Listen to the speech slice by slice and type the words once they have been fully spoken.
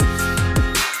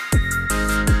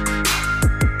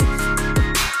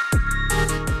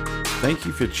Thank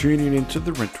you for tuning into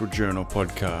the Rental Journal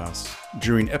podcast.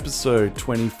 During episode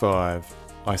 25,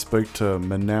 I spoke to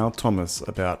Manal Thomas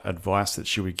about advice that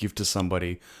she would give to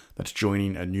somebody that's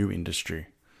joining a new industry.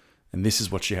 And this is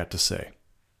what she had to say.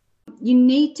 You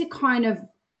need to kind of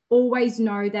always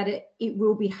know that it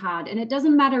will be hard. And it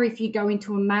doesn't matter if you go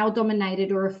into a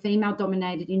male-dominated or a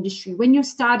female-dominated industry. When you're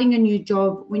starting a new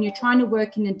job, when you're trying to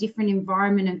work in a different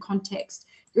environment and context,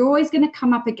 you're always going to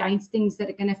come up against things that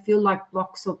are going to feel like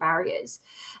blocks or barriers.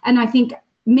 And I think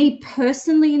me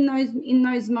personally in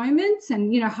those moments,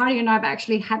 and Heidi and I have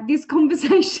actually had this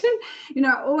conversation,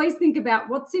 I always think about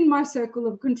what's in my circle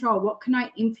of control, what can I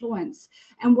influence,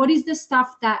 and what is the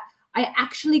stuff that I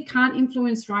actually can't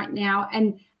influence right now,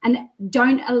 and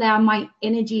don't allow my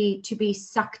energy to be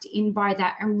sucked in by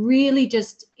that, and really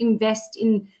just invest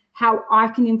in how I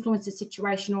can influence the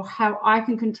situation or how I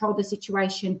can control the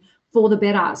situation for the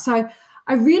better. So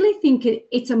I really think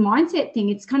it's a mindset thing.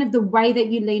 It's kind of the way that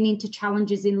you lean into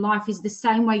challenges in life is the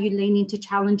same way you lean into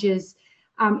challenges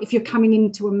if you're coming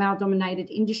into a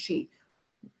male-dominated industry.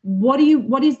 What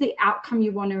is the outcome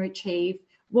you want to achieve?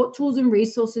 What tools and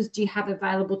resources do you have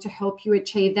available to help you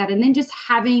achieve that? And then just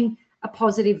having a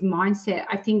positive mindset.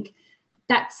 I think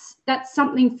that's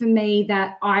something for me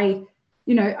that I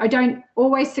don't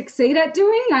always succeed at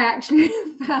doing. I actually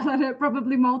fail at it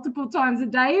probably multiple times a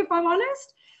day, if I'm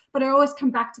honest. But I always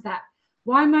come back to that.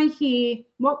 Why am I here?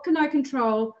 What can I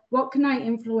control? What can I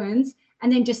influence?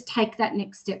 And then just take that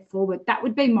next step forward. That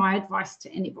would be my advice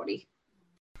to anybody.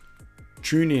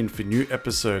 Tune in for new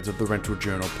episodes of the Rental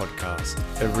Journal podcast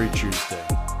every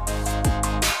Tuesday.